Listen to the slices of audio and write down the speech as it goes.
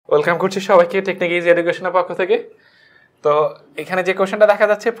Welcome করছি সবাইকে technique easy এডুকেশনের পক্ষ থেকে। তো এখানে যে কোশ্চেনটা দেখা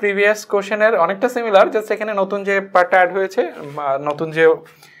যাচ্ছে প্রিভিয়াস কোশ্চেনের অনেকটা সিমিলার, জাস্ট এখানে নতুন যে পার্টটা অ্যাড হয়েছে, নতুন যে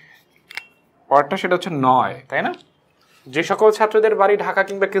পার্টটা সেটা হচ্ছে 9, তাই না? যে সকল ছাত্রদের বাড়ি ঢাকা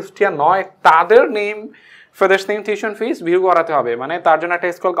কিংবা কুষ্টিয়া নয় তাদের name, father's name, tuition fees view করাতে হবে, মানে তার জন্য একটা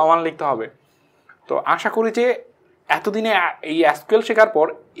এসকিউএল কমান্ড লিখতে হবে। তো আশা করি যে এতদিনে এই এসকিউএল শেখার পর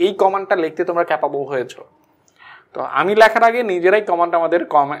এই কমান্ডটা লিখতে তোমরা ক্যাপাবল হয়েছো। তো আমি লেখার আগে নিজেরাই কমান্ড আমাদের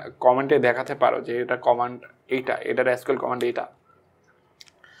কমেন্টে দেখাতে পারো যে এটা কমান্ড এইটা, এটার এসকিউএল কমান্ড এইটা,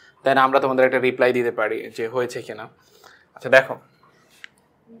 দেন আমরা তোমাদের একটা রিপ্লাই দিতে পারি যে হয়েছে কিনা। আচ্ছা দেখো,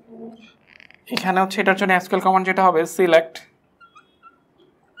 এখানে হচ্ছে এটার জন্য এসকিউএল কমান্ড যেটা হবে সিলেক্ট,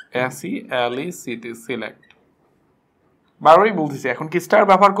 SELECT, সিলেক্ট। বারবারই বলতেছি, এখন কি স্টার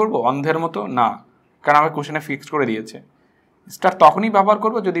ব্যবহার করব অন্ধের মতো? না, কারণ আমার কোশ্চেনে ফিক্সড করে দিয়েছে। স্টার তখনই ব্যবহার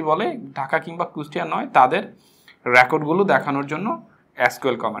করব যদি বলে ঢাকা কিংবা কুষ্টিয়া নয় তাদের রেকর্ডগুলো দেখানোর জন্য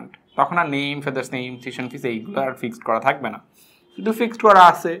এসকিউএল কমান্ড, তখন আর name, father's name, tuition fees এইগুলো আর ফিক্সড করা থাকবে না, শুধু ফিক্সড করা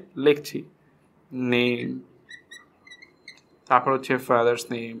আছে লিখছি নেম, তারপর হচ্ছে ফাদার্স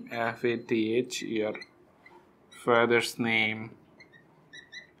নেম FATH ইয়ার, father's name,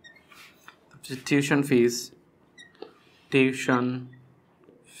 tuition fees,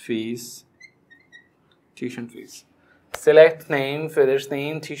 select name, father's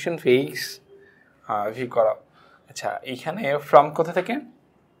name, tuition fees view করা। আচ্ছা এইখানে ফ্রম কোথা থেকে?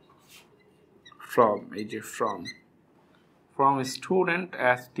 ফ্রম, এই যে from student,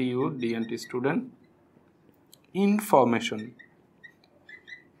 STUDENT student, information,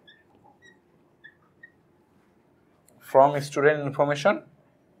 from student information,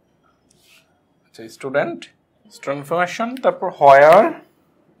 আচ্ছা স্টুডেন্ট ইনফরমেশন, তারপর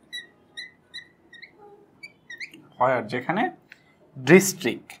হোয়ার যেখানে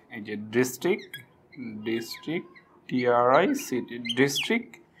ডিস্ট্রিক্ট, এই যে ডিস্ট্রিক্ট TRICT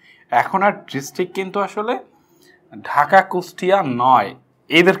ডিস্ট্রিক্ট। এখন আর ডিস্ট্রিক্ট কিন্তু আসলে ঢাকা কুষ্টিয়া নয়,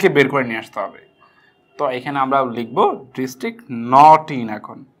 এদেরকে বের করে নিয়ে আসতে হবে। তো এখানে আমরা লিখব ডিস্ট্রিক্ট নট ইন,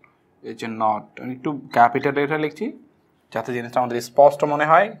 এখন এই যে নট, একটু ক্যাপিটাল এটা লিখছি যাতে জিনিসটা আমাদের স্পষ্ট মনে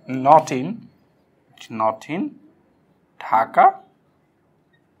হয়। নট ইন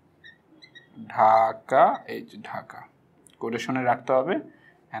ঢাকা, এই যে ঢাকা কোটেশনে রাখতে হবে,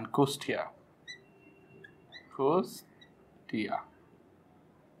 অ্যান্ড কুষ্টিয়া,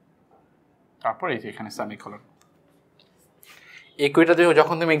 তারপর এই যে এখানে সেমিকোলন। এই কুইটা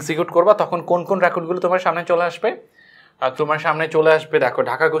যখন তুমি এক্সিকিউট করবা তখন কোন কোন রেকর্ডগুলো তোমার সামনে চলে আসবে? আর তোমার সামনে চলে আসবে, দেখো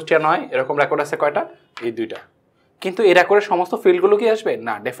ঢাকা কুষ্টিয়া নয় এরকম রেকর্ড আছে কয়টা? এই 2টা। কিন্তু এই রেকর্ডের সমস্ত ফিল্ডগুলো কি আসবে?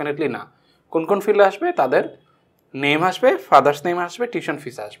 না, ডেফিনেটলি না। কোন কোন ফিল্ড আসবে? তাদের নেম আসবে, ফাদার্স নেম আসবে, টিউশন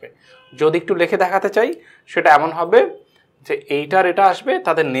ফিস আসবে। যদি একটু লিখে দেখাতে চাই সেটা এমন হবে যে এইটার এটা আসবে,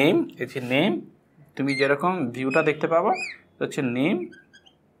 তাদের নেম, এই যে নেম, তুমি যেরকম ভিউটা দেখতে পাবা হচ্ছে নেম,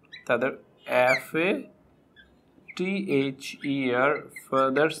 তাদের FATHER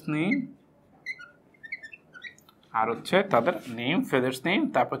ফাদার্স নেম, আর হচ্ছে তাদের নেম, ফাদার্স নেম,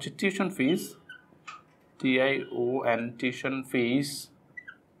 তারপর হচ্ছে tuition fees, TION tuition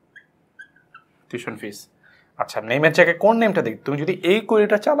fees. আচ্ছা নেমের জায়গায় কোন নেমটা দেখতে, তুমি যদি এই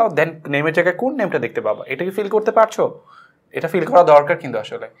কোয়েরিটা চালাও দেন নেমের জায়গায় কোন নেমটা দেখতে পাবা? এটা কি ফিল করতে পারছো? এটা ফিল করা দরকার কিন্তু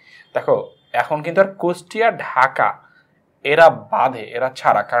আসলে। দেখো এখন কিন্তু আর কুষ্টিয়া ঢাকা এরা বাদে, এরা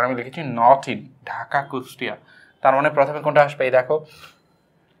ছাড়া, কারণ আমি লিখেছি নট ইন ঢাকা কুষ্টিয়া, তার মানে প্রথমে কোনটা আসবে? এই দেখো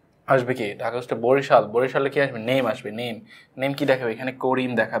আসবে কি ঢাকা কুষ্টিয়া, বরিশালে কি আসবে? নেম আসবে। নেম কি দেখাবে? এখানে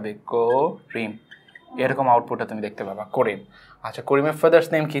করিম দেখাবে, করিম, এরকম আউটপুটটা তুমি দেখতে পাবা, করিম। আচ্ছা করিমের ফাদার্স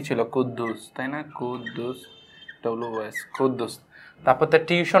নেম কি ছিল? কুদ্দুস, তাই না? কুদ্দুস, কুদ্দুস। তারপর তার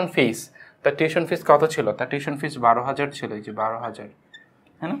টিউশন ফিস কত ছিল? তার টিউশন ফিস 12,000 ছিল, এই যে 12,000,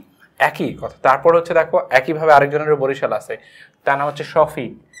 হ্যাঁ না? একই কথা। তারপর হচ্ছে দেখো একইভাবে আরেকজনের বরিশাল আছে, তার নাম হচ্ছে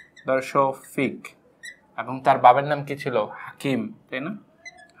শফিক, এবং তার বাবার নাম কি ছিল? হাকিম, তাই না?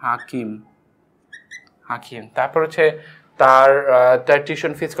 হাকিম। তারপর হচ্ছে তার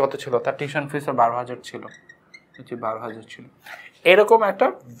টিউশন ফিস কত ছিল? তার টিউশন ফিস 12,000 ছিল, 12,000 ছিল। এরকম একটা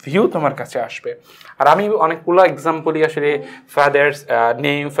ভিউ তোমার কাছে আসবে। আর আমি অনেকগুলো এক্সাম্পলই আসলে ফাদার্স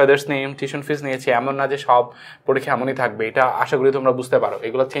নেম, টিউশন ফিস নিয়েছি, এমন না যে সব পরীক্ষা এমনই থাকবে, এটা আশা করি তোমরা বুঝতে পারো।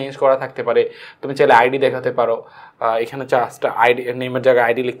 এগুলো চেঞ্জ করা থাকতে পারে, তুমি চাইলে আইডি দেখাতে পারো, এখানে জাস্ট আইডি, নেমের জায়গায়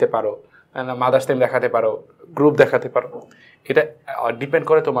আইডি লিখতে পারো, মাদার্স নেম দেখাতে পারো, গ্রুপ দেখাতে পারো, এটা ডিপেন্ড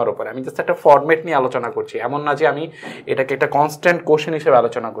করে তোমার উপরে। আমি জাস্ট একটা ফরম্যাট নিয়ে আলোচনা করছি, এমন না যে আমি এটাকে একটা কনস্ট্যান্ট কোশ্চেন হিসেবে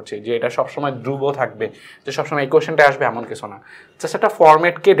আলোচনা করছি যে এটা সবসময় ধ্রুব থাকবে, যে সবসময় এই কোশ্চেনটা আসবে এমন কিছু না। জাস্ট একটা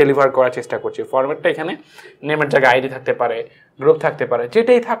ফরম্যাটকে ডেলিভার করার চেষ্টা করছি। ফরম্যাটটা এখানে নেমের জায়গায় আইডি থাকতে পারে, গ্রুপ থাকতে পারে,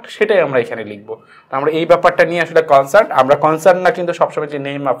 যেটাই থাক সেটাই আমরা এখানে লিখবো। তো আমরা এই ব্যাপারটা নিয়ে আসলে কনসার্ন না, কিন্তু সবসময় যে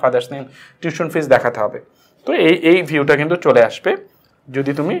name, father's name, tuition fees দেখাতে হবে। তো এই ভিউটা কিন্তু চলে আসবে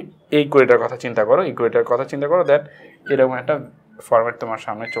যদি তুমি এই কোয়েরিটার কথা চিন্তা করো, এই কোয়েরিটার কথা চিন্তা করো, দ্যাট এরকম একটা ফরম্যাট তোমার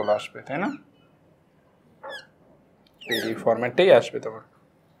সামনে চলে আসবে, তাই না? এই ফরম্যাটটাই আসবে তোমার।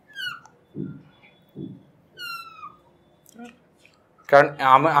 কারণ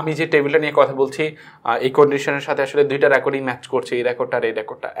আমি যে টেবিলটা নিয়ে কথা বলছি এই কন্ডিশনের সাথে আসলে দুইটা রেকর্ডই ম্যাচ করছে, এই রেকর্ডটা আর এই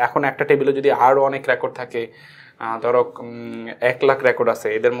রেকর্ডটা। এখন একটা টেবিলে যদি আরও অনেক রেকর্ড থাকে, ধরো 1 লাখ রেকর্ড আছে,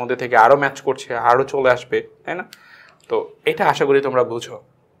 এদের মধ্যে থেকে আরও ম্যাচ করছে, আরও চলে আসবে, তাই না? তো এটা আশা করি তোমরা বুঝো।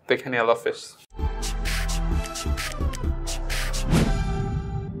 তো এখানে আল্লাহ হাফেজ।